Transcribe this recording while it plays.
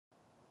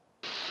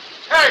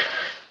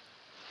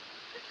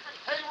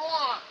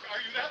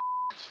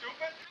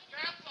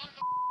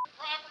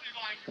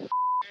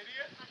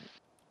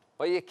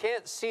Well, you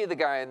can't see the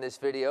guy in this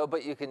video,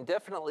 but you can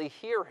definitely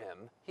hear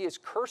him. He is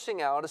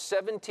cursing out a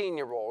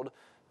 17-year-old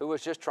who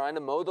was just trying to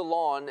mow the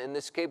lawn in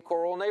this Cape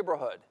Coral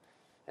neighborhood.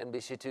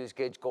 NBC2's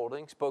Gage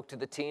Goulding spoke to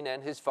the teen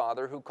and his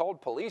father, who called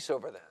police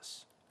over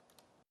this.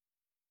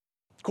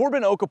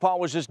 Corbin Okapaw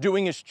was just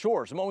doing his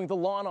chores, mowing the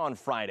lawn on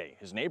Friday.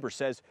 His neighbor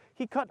says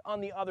he cut on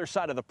the other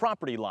side of the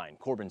property line.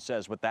 Corbin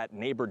says what that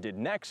neighbor did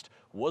next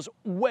was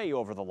way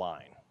over the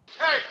line.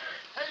 Hey,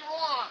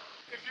 Ron,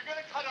 if you're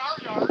going to cut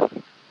our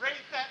yard, raise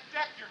that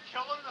deck. You're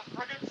killing the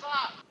friggin'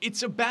 sod.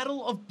 It's a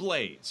battle of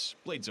blades.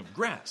 Blades of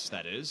grass,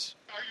 that is.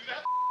 Are you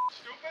that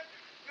stupid?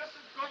 This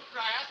is good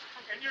grass,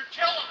 and you're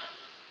killing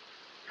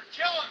it.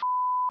 You're killing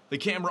it. The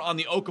camera on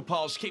the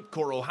Okapaw's Cape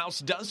Coral house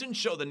doesn't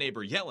show the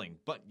neighbor yelling,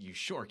 but you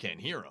sure can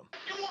hear him.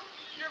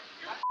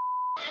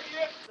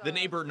 The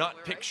neighbor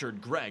not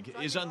pictured, Greg,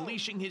 is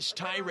unleashing his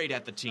tirade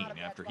at the teen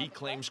after he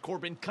claims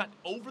Corbin cut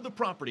over the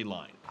property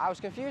line. I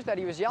was confused that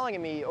he was yelling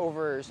at me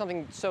over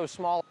something so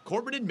small.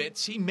 Corbin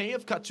admits he may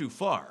have cut too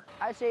far.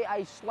 I'd say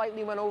I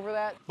slightly went over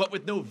that. But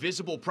with no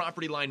visible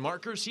property line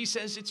markers, he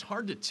says it's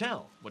hard to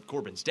tell. What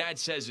Corbin's dad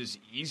says is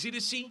easy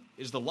to see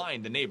is the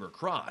line the neighbor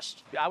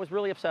crossed. I was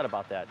really upset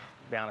about that,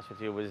 to be honest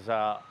with you. It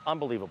was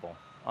unbelievable.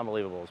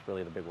 Unbelievable is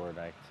really the big word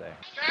I could say.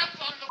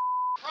 That's on the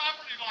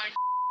property line,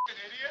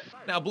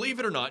 idiot. Now, believe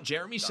it or not,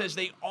 Jeremy says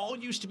they all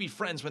used to be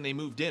friends when they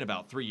moved in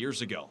about 3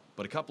 years ago.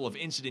 But a couple of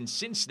incidents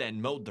since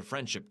then mowed the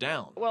friendship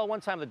down. Well,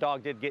 one time the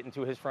dog did get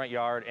into his front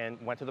yard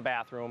and went to the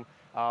bathroom.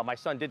 My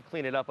son did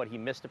clean it up, but he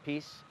missed a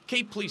piece.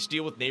 Cape police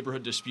deal with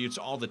neighborhood disputes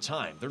all the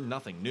time. They're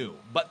nothing new.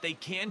 But they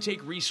can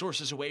take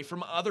resources away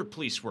from other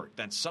police work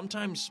that's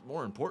sometimes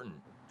more important.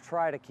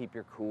 Try to keep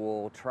your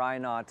cool. Try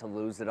not to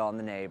lose it on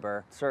the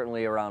neighbor.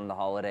 Certainly around the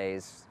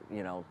holidays,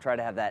 you know, try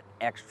to have that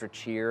extra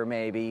cheer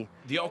maybe.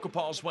 The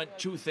Okapaws want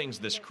two things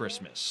this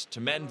Christmas: to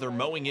mend their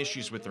mowing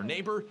issues with their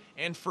neighbor,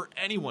 and for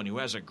anyone who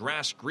has a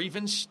grass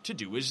grievance to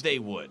do as they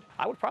would.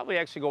 I would probably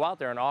actually go out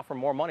there and offer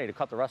more money to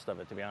cut the rest of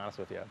it, to be honest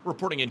with you.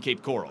 Reporting in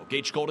Cape Coral,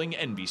 Gage Goulding,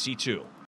 NBC2.